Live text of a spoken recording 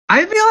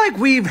I feel like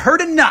we've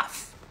heard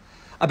enough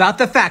about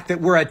the fact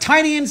that we're a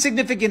tiny,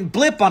 insignificant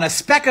blip on a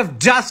speck of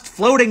dust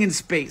floating in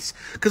space.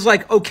 Because,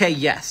 okay,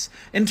 yes,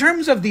 in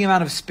terms of the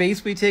amount of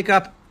space we take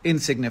up,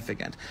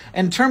 insignificant.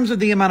 In terms of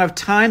the amount of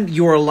time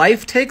your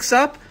life takes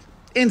up,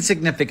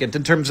 insignificant.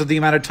 In terms of the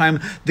amount of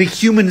time the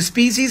human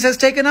species has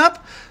taken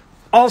up,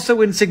 also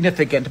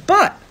insignificant.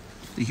 But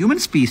the human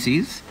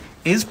species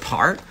is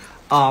part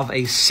of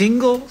a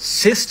single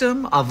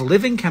system of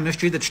living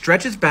chemistry that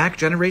stretches back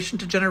generation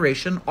to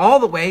generation, all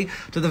the way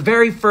to the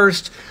very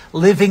first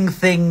living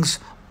things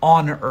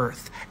on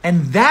Earth.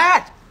 And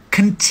that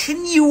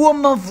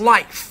continuum of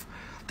life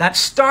that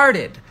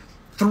started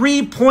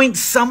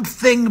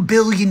 3-point-something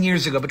billion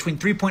years ago, between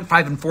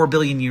 3.5 and 4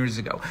 billion years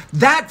ago,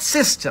 that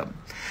system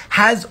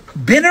has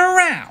been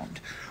around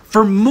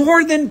for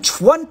more than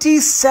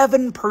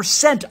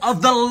 27%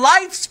 of the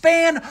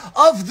lifespan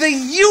of the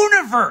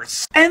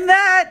universe. And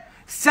that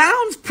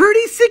sounds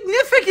pretty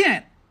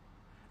significant.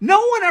 No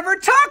one ever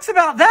talks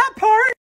about that part.